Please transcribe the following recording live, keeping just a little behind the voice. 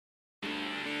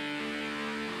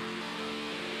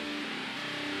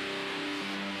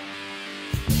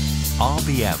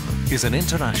RBM is an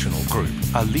international group,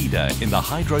 a leader in the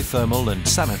hydrothermal and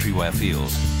sanitary ware field.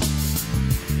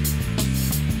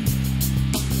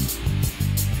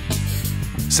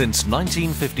 Since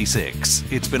 1956,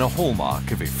 it's been a hallmark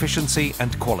of efficiency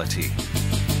and quality.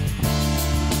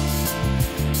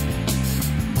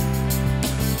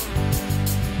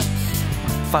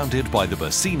 Founded by the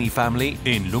Bassini family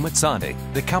in Lumezzane,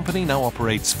 the company now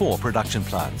operates 4 production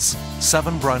plants,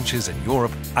 7 branches in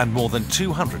Europe and more than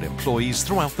 200 employees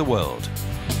throughout the world.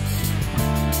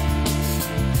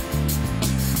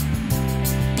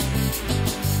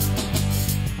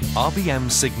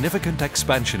 RBM's significant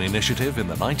expansion initiative in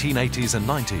the 1980s and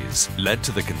 90s led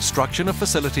to the construction of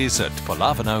facilities at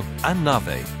Pallavano and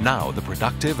Nave, now the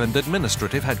productive and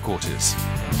administrative headquarters.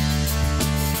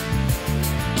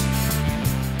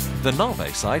 The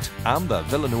Nave site and the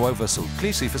Villanuova sul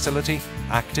Clisi facility,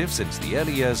 active since the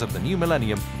early years of the new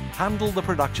millennium, handle the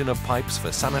production of pipes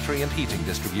for sanitary and heating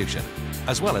distribution,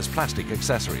 as well as plastic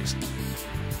accessories.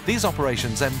 These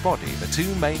operations embody the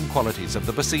 2 main qualities of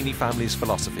the Bassini family's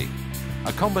philosophy,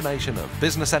 a combination of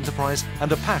business enterprise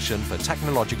and a passion for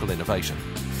technological innovation.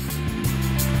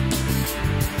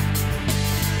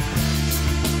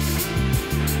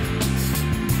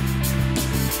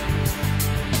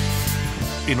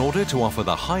 In order to offer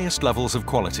the highest levels of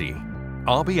quality,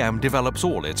 RBM develops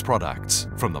all its products,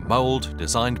 from the mould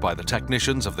designed by the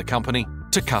technicians of the company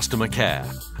to customer care,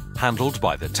 handled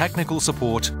by the technical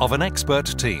support of an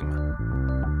expert team.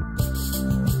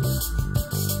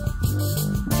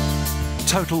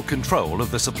 Total control of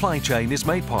the supply chain is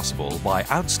made possible by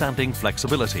outstanding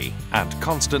flexibility and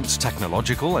constant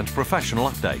technological and professional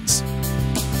updates.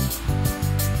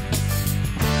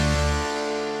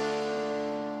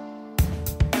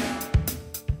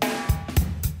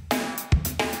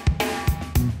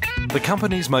 The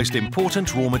company's most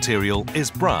important raw material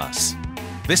is brass.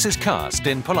 This is cast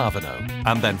in Pallavano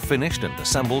and then finished and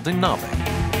assembled in Nave.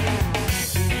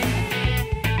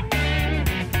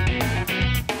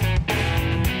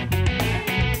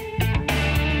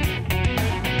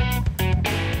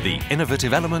 The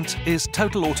innovative element is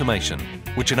total automation,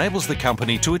 which enables the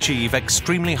company to achieve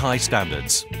extremely high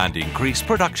standards and increase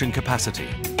production capacity.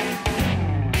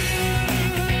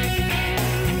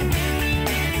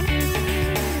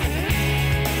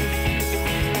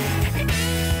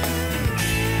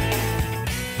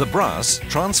 The brass,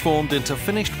 transformed into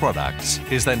finished products,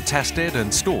 is then tested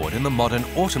and stored in the modern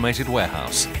automated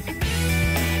warehouse.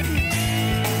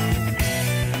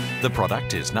 The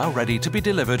product is now ready to be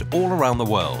delivered all around the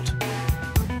world.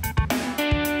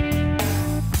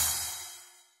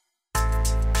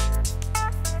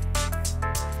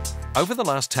 Over the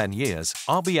last 10 years,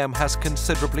 RBM has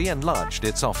considerably enlarged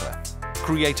its offer,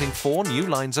 creating 4 new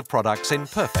lines of products in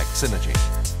perfect synergy.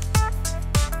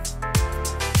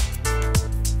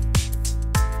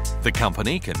 The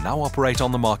company can now operate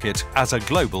on the market as a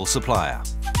global supplier.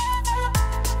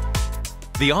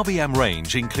 The RBM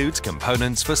range includes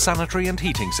components for sanitary and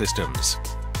heating systems,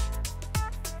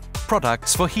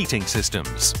 products for heating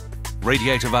systems,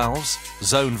 radiator valves,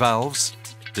 zone valves,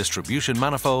 distribution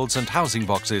manifolds and housing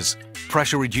boxes,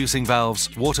 pressure-reducing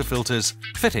valves, water filters,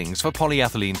 fittings for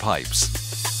polyethylene pipes.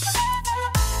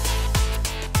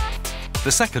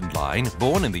 The second line,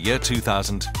 born in the year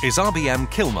 2000, is RBM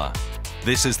Kilma.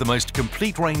 This is the most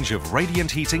complete range of radiant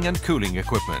heating and cooling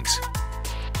equipment.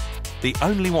 The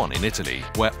only one in Italy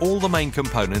where all the main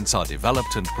components are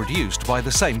developed and produced by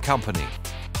the same company.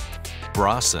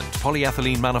 Brass and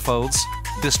polyethylene manifolds,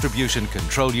 distribution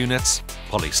control units,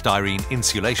 polystyrene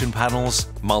insulation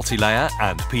panels, multi-layer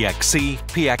and PXC,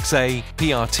 PXA,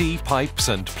 PRT pipes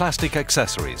and plastic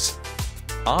accessories.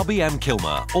 RBM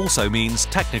Kilma also means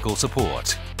technical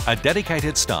support. A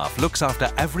dedicated staff looks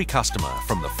after every customer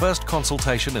from the first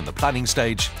consultation in the planning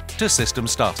stage to system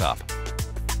startup.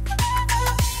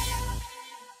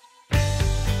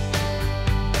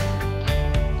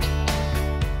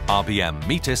 RBM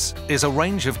Metis is a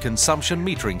range of consumption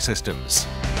metering systems.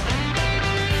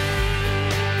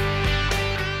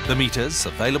 The meters,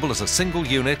 available as a single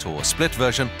unit or split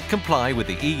version, comply with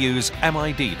the EU's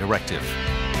MID directive.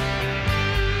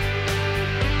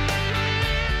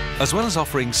 As well as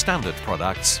offering standard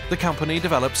products, the company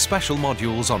develops special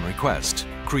modules on request,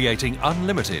 creating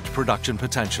unlimited production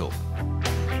potential.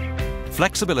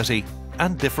 Flexibility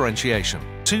and differentiation,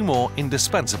 2 more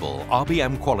indispensable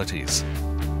RBM qualities.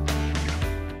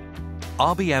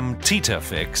 RBM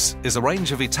Tita-Fix is a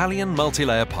range of Italian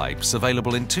multi-layer pipes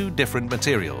available in 2 different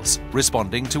materials,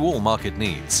 responding to all market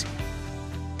needs.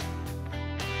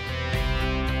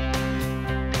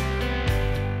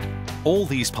 All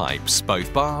these pipes,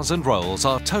 both bars and rolls,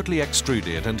 are totally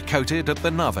extruded and coated at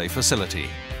the Nave facility.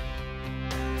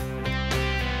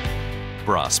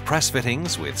 Brass press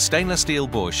fittings with stainless steel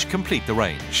bush complete the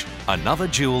range, another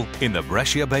jewel in the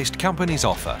Brescia-based company's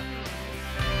offer.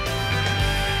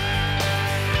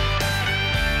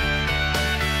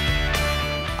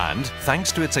 And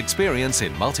thanks to its experience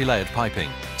in multi-layered piping,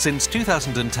 since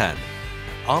 2010,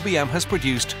 RBM has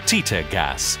produced TITE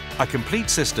gas, a complete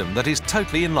system that is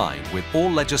totally in line with all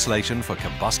legislation for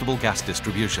combustible gas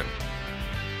distribution.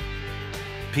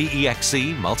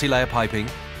 PEXC multi-layer piping,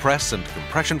 press and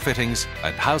compression fittings,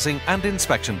 and housing and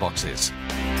inspection boxes.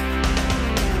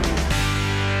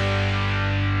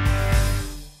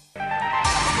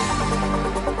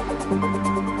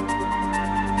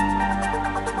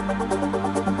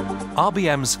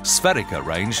 RBM's Spherica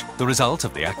range, the result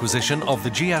of the acquisition of the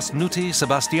GS Nuti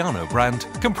Sebastiano brand,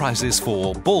 comprises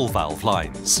 4 ball valve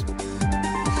lines.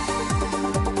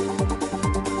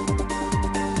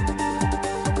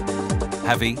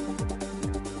 Heavy,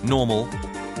 normal,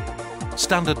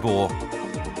 standard bore,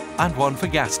 and one for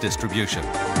gas distribution.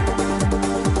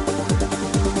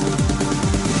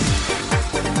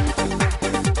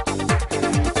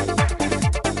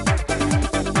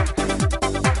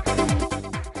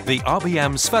 The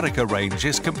RBM Spherica range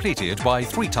is completed by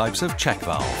 3 types of check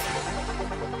valve.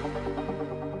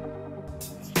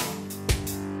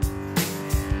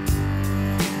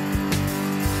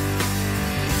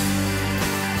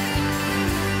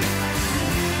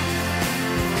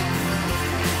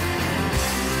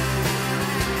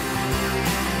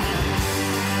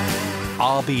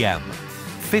 RBM,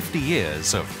 50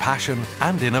 years of passion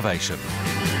and innovation.